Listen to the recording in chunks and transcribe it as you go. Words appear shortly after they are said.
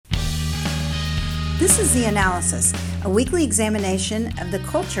This is The Analysis, a weekly examination of the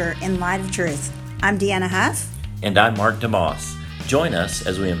culture in light of truth. I'm Deanna Huff. And I'm Mark DeMoss. Join us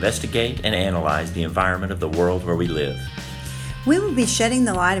as we investigate and analyze the environment of the world where we live. We will be shedding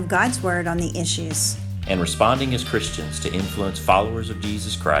the light of God's Word on the issues. And responding as Christians to influence followers of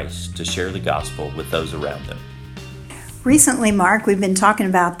Jesus Christ to share the gospel with those around them. Recently, Mark, we've been talking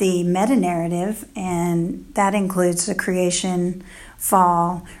about the meta-narrative, and that includes the creation,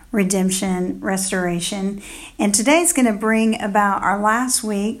 fall, redemption, restoration. And today's going to bring about our last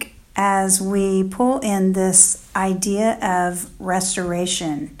week as we pull in this idea of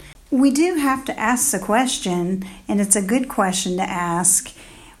restoration. We do have to ask the question, and it's a good question to ask,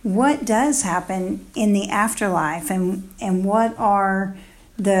 what does happen in the afterlife, and what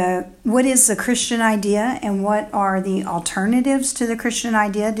is the Christian idea, and what are the alternatives to the Christian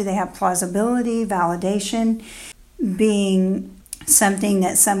idea? Do they have plausibility, validation, being something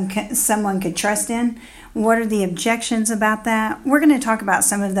that someone could trust in? What are the objections about that? We're going to talk about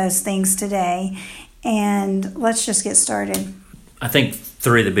some of those things today, and let's just get started. I think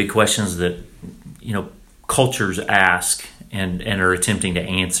three of the big questions that cultures ask and are attempting to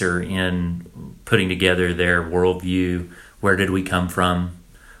answer in putting together their worldview: where did we come from?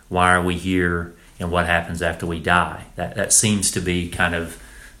 Why are we here? And what happens after we die? That seems to be kind of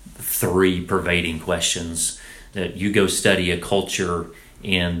three pervading questions that you go study a culture,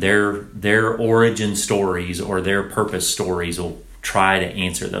 and their origin stories or their purpose stories will try to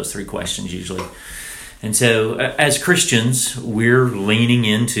answer those three questions usually. And so as Christians, we're leaning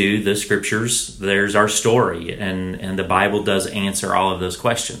into the scriptures. There's our story, and the Bible does answer all of those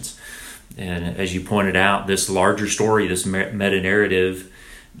questions. And as you pointed out, this larger story, this meta-narrative,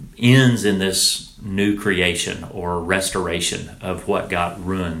 ends in this new creation or restoration of what got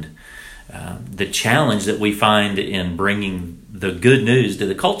ruined. The challenge that we find in bringing the good news to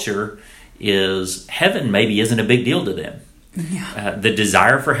the culture is heaven maybe isn't a big deal to them. Yeah. The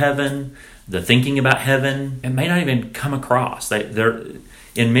desire for heaven, the thinking about heaven, it may not even come across. They're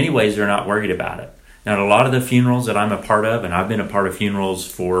in many ways, they're not worried about it. Now, at a lot of the funerals that I'm a part of, and I've been a part of funerals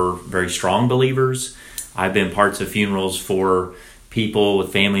for very strong believers, I've been parts of funerals for people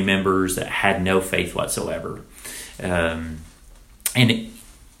with family members that had no faith whatsoever. And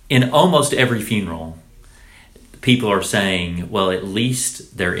in almost every funeral, people are saying, well, at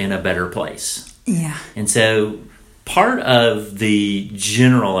least they're in a better place. Yeah. And so part of the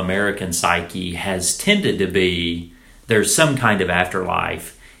general American psyche has tended to be there's some kind of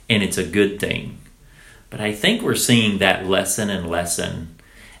afterlife and it's a good thing. But I think we're seeing that lessen and lessen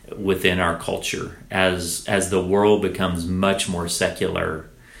within our culture as the world becomes much more secular.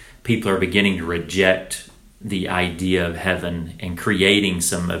 People are beginning to reject the idea of heaven and creating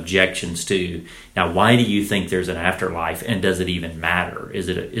some objections to, now, why do you think there's an afterlife, and does it even matter? Is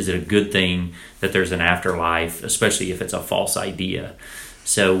it a good thing that there's an afterlife, especially if it's a false idea?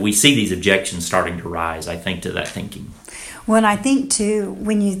 So we see these objections starting to rise, I think, to that thinking. Well, and I think, too,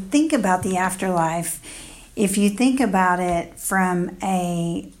 when you think about the afterlife, if you think about it from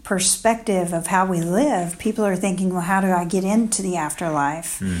a perspective of how we live, people are thinking, well, how do I get into the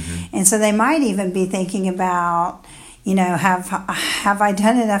afterlife? Mm-hmm. And so they might even be thinking about, have I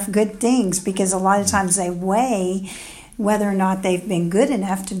done enough good things? Because a lot of times they weigh whether or not they've been good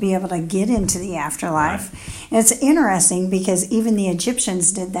enough to be able to get into the afterlife. Right. And it's interesting because even the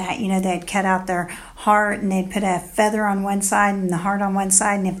Egyptians did that. They'd cut out their heart and they'd put a feather on one side and the heart on one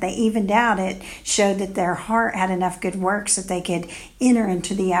side. And if they evened out, it showed that their heart had enough good works that they could enter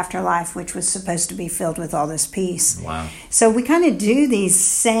into the afterlife, which was supposed to be filled with all this peace. Wow. So we kind of do these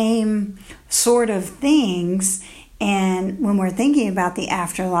same sort of things. And when we're thinking about the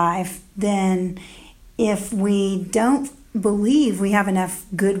afterlife, then if we don't believe we have enough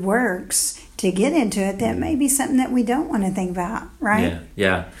good works to get into it, that may be something that we don't want to think about, right?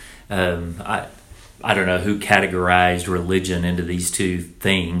 Yeah. I don't know who categorized religion into these two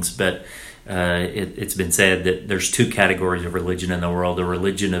things, but it's been said that there's two categories of religion in the world: the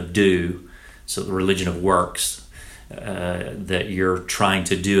religion of do, so the religion of works, that you're trying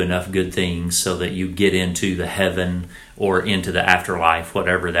to do enough good things so that you get into the heaven or into the afterlife,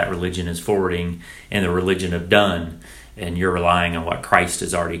 whatever that religion is forwarding, and the religion of done, and you're relying on what Christ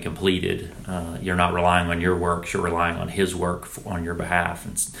has already completed. You're not relying on your works, you're relying on His work on your behalf.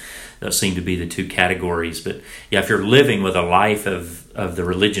 And those seem to be the two categories. But yeah, if you're living with a life of the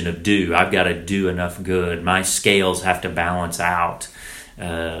religion of do, I've got to do enough good, my scales have to balance out,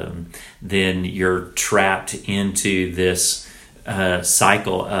 then you're trapped into this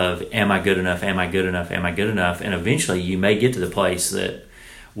cycle of, am I good enough, am I good enough, am I good enough? And eventually you may get to the place that,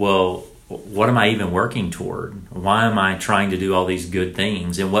 well, what am I even working toward? Why am I trying to do all these good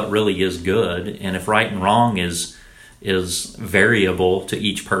things? And what really is good? And if right and wrong is variable to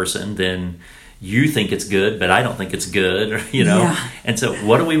each person, then you think it's good, but I don't think it's good, Yeah. And so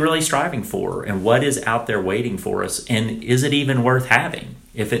what are we really striving for? And what is out there waiting for us? And is it even worth having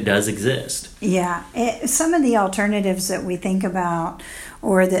if it does exist? Yeah. Some of the alternatives that we think about,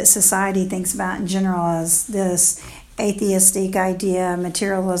 or that society thinks about in general, is this atheistic idea,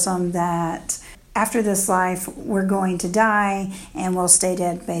 materialism, that after this life we're going to die and we'll stay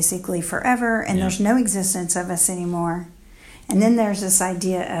dead basically forever, and there's no existence of us anymore. And then there's this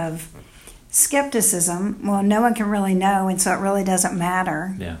idea of skepticism. Well, no one can really know, and so it really doesn't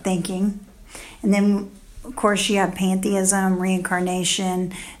matter, thinking. And then, of course, you have pantheism,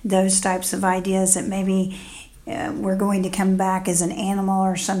 reincarnation, those types of ideas that maybe we're going to come back as an animal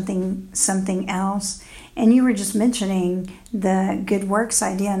or something else. And you were just mentioning the good works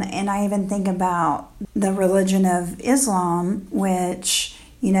idea, and I even think about the religion of Islam, which,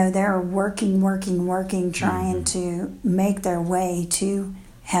 they're working, trying to make their way to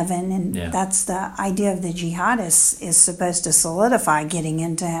heaven, and that's the idea of the jihadists, is supposed to solidify getting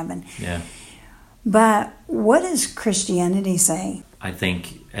into heaven. Yeah. But what does Christianity say? I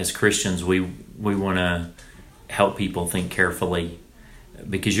think as Christians, we want to help people think carefully,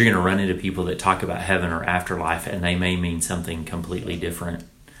 because you're going to run into people that talk about heaven or afterlife, and they may mean something completely different.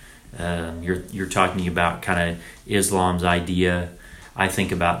 You're talking about kind of Islam's idea. I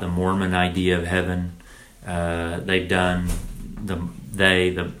think about the Mormon idea of heaven. They've done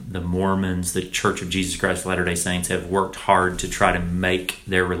the Mormons, the Church of Jesus Christ of Latter-day Saints, have worked hard to try to make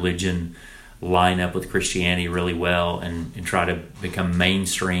their religion line up with Christianity really well, and try to become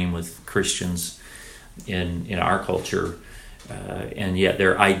mainstream with Christians in our culture. And yet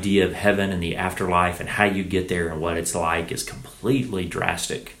their idea of heaven and the afterlife and how you get there and what it's like is completely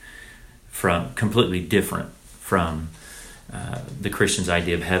different from the Christian's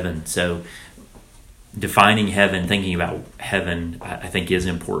idea of heaven. So defining heaven, thinking about heaven, I think is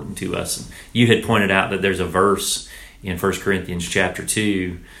important to us. You had pointed out that there's a verse in 1 Corinthians chapter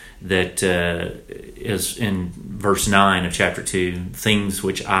 2 that is in verse 9 of chapter 2, things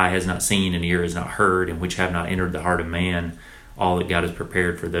which eye has not seen and ear has not heard, and which have not entered the heart of man, all that God has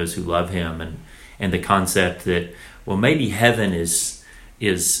prepared for those who love him. And the concept that, well, maybe heaven is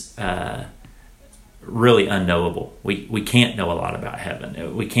really unknowable. We can't know a lot about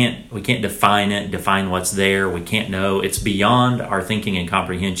heaven. We can't define what's there. We can't know. It's beyond our thinking and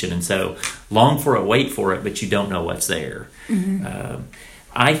comprehension. And so long for it, wait for it, but you don't know what's there. Mm-hmm.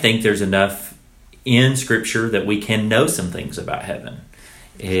 I think there's enough in Scripture that we can know some things about heaven.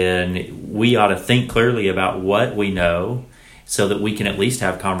 And we ought to think clearly about what we know, so that we can at least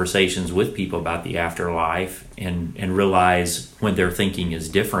have conversations with people about the afterlife and realize when their thinking is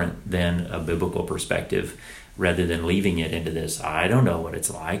different than a biblical perspective, rather than leaving it into this, I don't know what it's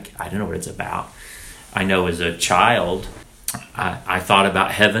like, I don't know what it's about. I know as a child, I thought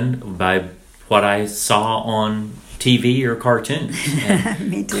about heaven by what I saw on TV or cartoons.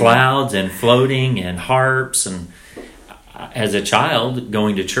 And clouds and floating and harps. And as a child,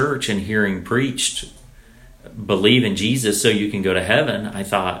 going to church and hearing preached, believe in Jesus so you can go to heaven, I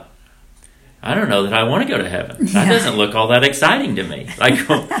thought, I don't know that I want to go to heaven. That doesn't look all that exciting to me. Like,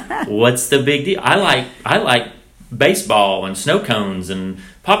 what's the big deal? I like baseball and snow cones and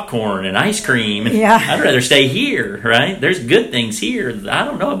popcorn and ice cream. I'd rather stay here, right? There's good things here. I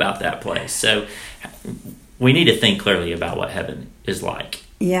don't know about that place. So we need to think clearly about what heaven is like.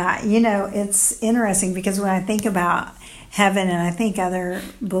 Yeah, it's interesting, because when I think about heaven, and I think other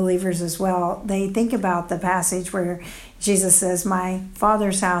believers as well, they think about the passage where Jesus says, my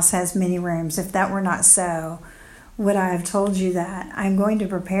Father's house has many rooms. If that were not so, would I have told you that? I'm going to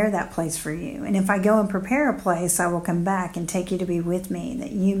prepare that place for you. And if I go and prepare a place, I will come back and take you to be with me,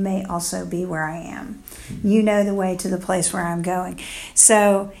 that you may also be where I am. You know the way to the place where I'm going.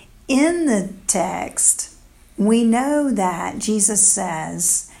 So in the text, we know that Jesus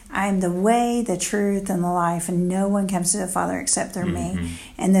says, I am the way, the truth, and the life, and no one comes to the Father except through me.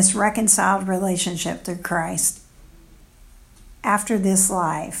 And this reconciled relationship through Christ after this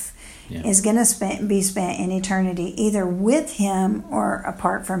life is going to be spent in eternity, either with him or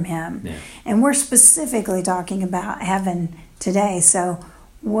apart from him. And we're specifically talking about heaven today. So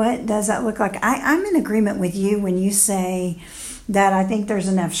what does that look like? I'm in agreement with you when you say that I think there's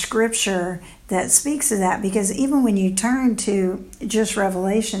enough Scripture that speaks to that, because even when you turn to just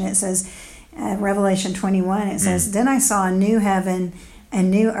Revelation, it says, Revelation 21, it says, Then I saw a new heaven and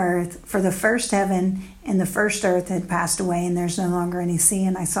new earth, for the first heaven and the first earth had passed away, and there's no longer any sea.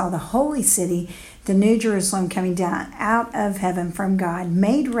 And I saw the holy city, the New Jerusalem coming down out of heaven from God,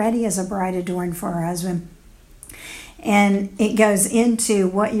 made ready as a bride adorned for her husband. And it goes into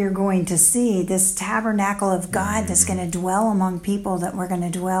what you're going to see, this tabernacle of God that's going to dwell among people, that we're going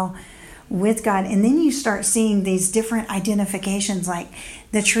to dwell with God. And then you start seeing these different identifications, like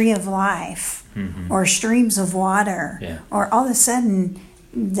the tree of life or streams of water, or all of a sudden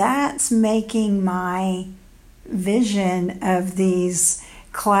that's making my vision of these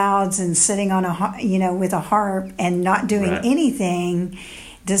clouds and sitting on with a harp and not doing anything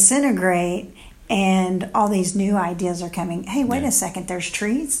disintegrate. And all these new ideas are coming. Hey, wait a second. There's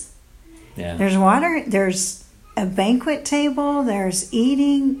trees. Yeah. There's water. There's a banquet table. There's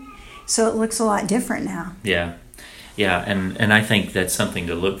eating. So it looks a lot different now. Yeah. Yeah. And I think that's something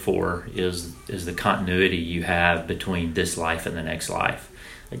to look for is the continuity you have between this life and the next life.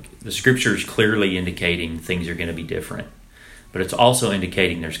 Like the scripture is clearly indicating things are going to be different, but it's also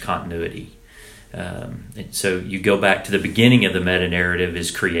indicating there's continuity. So you go back to the beginning of the meta-narrative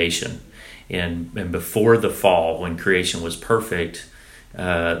is creation. And before the fall, when creation was perfect,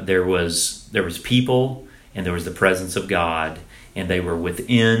 there was people and there was the presence of God, and they were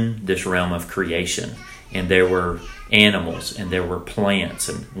within this realm of creation. And there were animals and there were plants,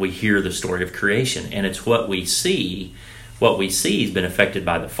 and we hear the story of creation. And it's what we see. What we see has been affected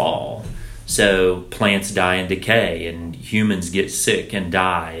by the fall. So plants die and decay, and humans get sick and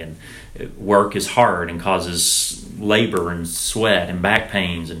die, and work is hard and causes labor and sweat and back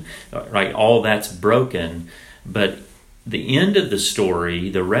pains, and all that's broken. But the end of the story,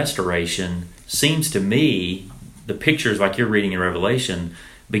 the restoration, seems to me, the pictures like you're reading in Revelation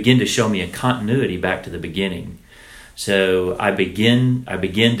begin to show me a continuity back to the beginning. So I begin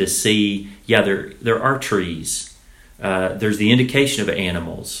to see, there are trees. There's the indication of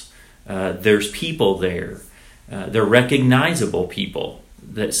animals. There's people there. They're recognizable people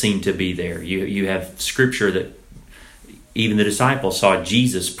that seem to be there. You have scripture that even the disciples saw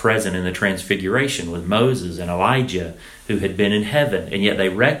Jesus present in the transfiguration with Moses and Elijah, who had been in heaven, and yet they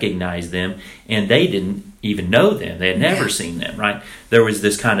recognized them, and they didn't even know them. They had never seen them, right? There was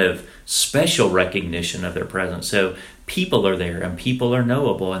this kind of special recognition of their presence. So people are there, and people are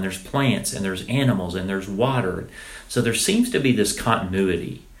knowable, and there's plants, and there's animals, and there's water. So there seems to be this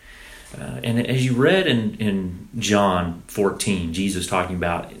continuity. And as you read in John 14, Jesus talking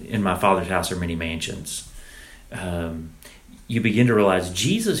about, in my Father's house are many mansions, you begin to realize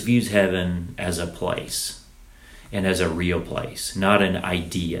Jesus views heaven as a place and as a real place, not an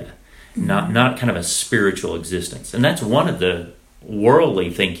idea, not kind of a spiritual existence. And that's one of the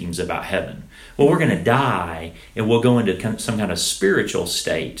worldly thinkings about heaven. Well, we're going to die and we'll go into some kind of spiritual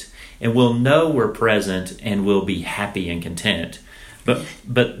state, and we'll know we're present and we'll be happy and content. But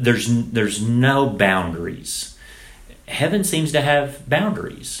there's no boundaries. Heaven seems to have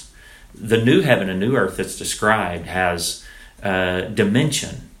boundaries. The new heaven and new earth that's described has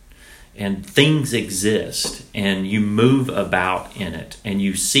dimension, and things exist, and you move about in it, and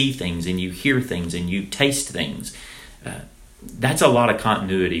you see things, and you hear things, and you taste things. That's a lot of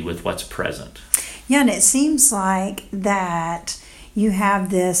continuity with what's present. Yeah, and it seems like that you have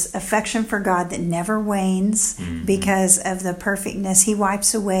this affection for God that never wanes because of the perfectness. He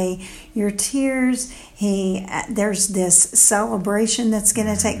wipes away your tears. There's this celebration that's going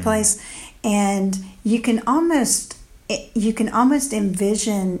to take place, and you can almost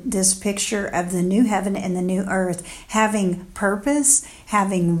envision this picture of the new heaven and the new earth having purpose,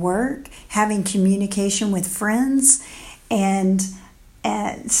 having work, having communication with friends, and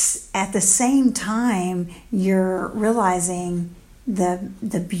at the same time you're realizing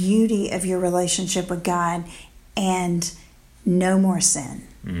the beauty of your relationship with God and no more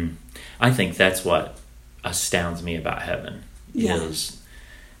sin. I think that's what astounds me about heaven is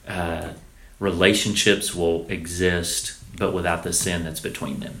relationships will exist, but without the sin that's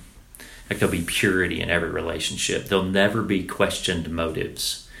between them. Like there'll be purity in every relationship. There'll never be questioned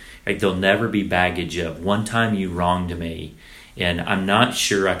motives. Like there'll never be baggage of one time you wronged me and I'm not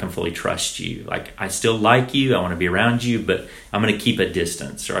sure I can fully trust you. Like I still like you, I want to be around you, but I'm going to keep a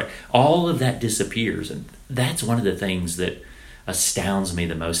distance, right? All of that disappears, and that's one of the things that astounds me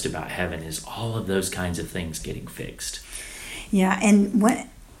the most about heaven is all of those kinds of things getting fixed. Yeah, and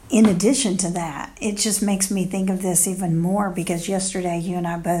in addition to that, it just makes me think of this even more because yesterday you and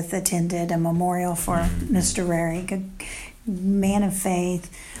I both attended a memorial for Mr. Rary, good man of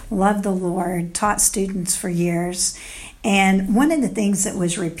faith, loved the Lord, taught students for years. And one of the things that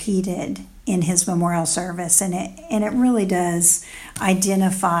was repeated in his memorial service, and it really does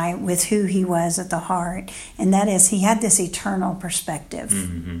identify with who he was at the heart, and that is he had this eternal perspective.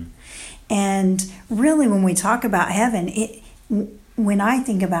 And really when we talk about heaven, when I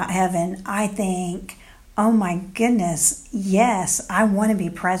think about heaven, I think, oh my goodness, yes, I want to be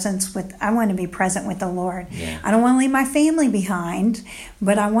present with the Lord. Yeah. I don't want to leave my family behind,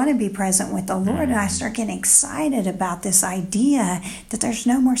 but I want to be present with the Lord. And I start getting excited about this idea that there's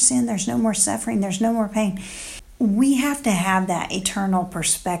no more sin, there's no more suffering, there's no more pain. We have to have that eternal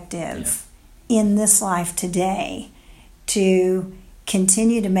perspective in this life today to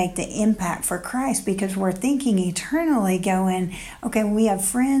continue to make the impact for Christ, because we're thinking eternally, going, okay, we have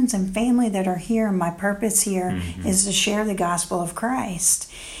friends and family that are here, and my purpose here is to share the gospel of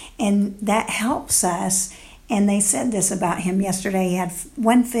Christ. And that helps us. And they said this about him yesterday. He had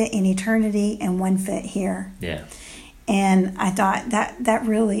one foot in eternity and one foot here. Yeah. And I thought that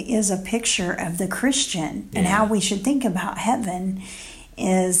really is a picture of the Christian and how we should think about heaven.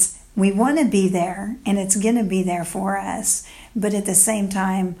 Is we want to be there, and it's going to be there for us. But at the same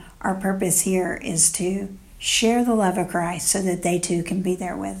time, our purpose here is to share the love of Christ so that they too can be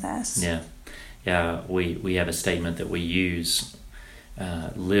there with us. Yeah. Yeah, we have a statement that we use,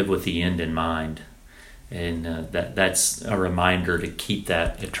 live with the end in mind. And that's a reminder to keep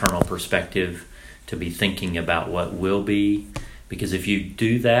that eternal perspective, to be thinking about what will be. Because if you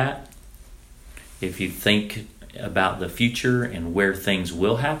do that, if you think about the future and where things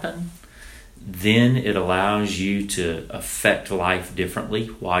will happen, then it allows you to affect life differently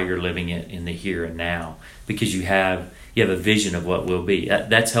while you're living it in the here and now, because you have a vision of what will be.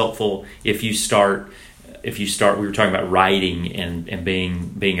 That's helpful if you start. We were talking about writing and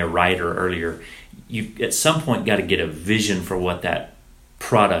being a writer earlier. You at some point got to get a vision for what that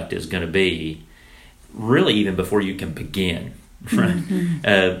product is going to be, really even before you can begin.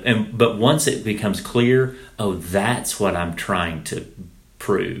 Right? But once it becomes clear, oh, that's what I'm trying to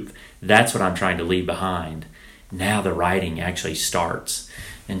prove, that's what I'm trying to leave behind, now the writing actually starts.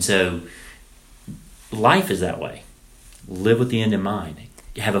 And so life is that way. Live with the end in mind.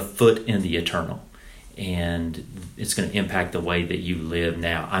 Have a foot in the eternal, and it's going to impact the way that you live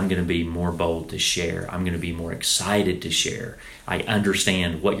now. I'm going to be more bold to share. I'm going to be more excited to share. I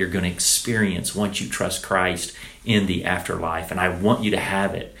understand what you're going to experience once you trust Christ in the afterlife, and I want you to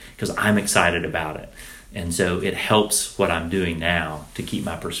have it because I'm excited about it. And so it helps what I'm doing now to keep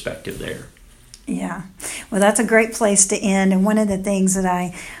my perspective there. Yeah. Well, that's a great place to end. And one of the things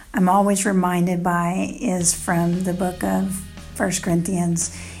that I'm always reminded by is from the book of 1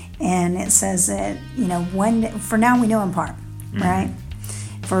 Corinthians. And it says that, for now we know in part, right?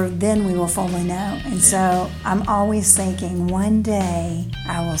 For then we will fully know. And so I'm always thinking one day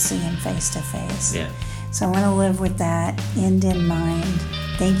I will see him face to face. Yeah. So I want to live with that end in mind,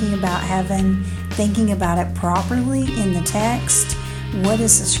 thinking about heaven, thinking about it properly in the text. What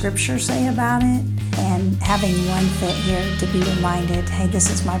does the scripture say about it? And having one foot here to be reminded, hey, this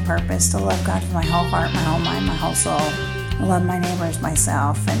is my purpose, to love God with my whole heart, my whole mind, my whole soul. I love my neighbor as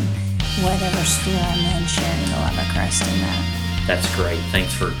myself, and whatever sphere I'm in, sharing the love of Christ in that. That's great.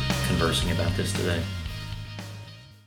 Thanks for conversing about this today.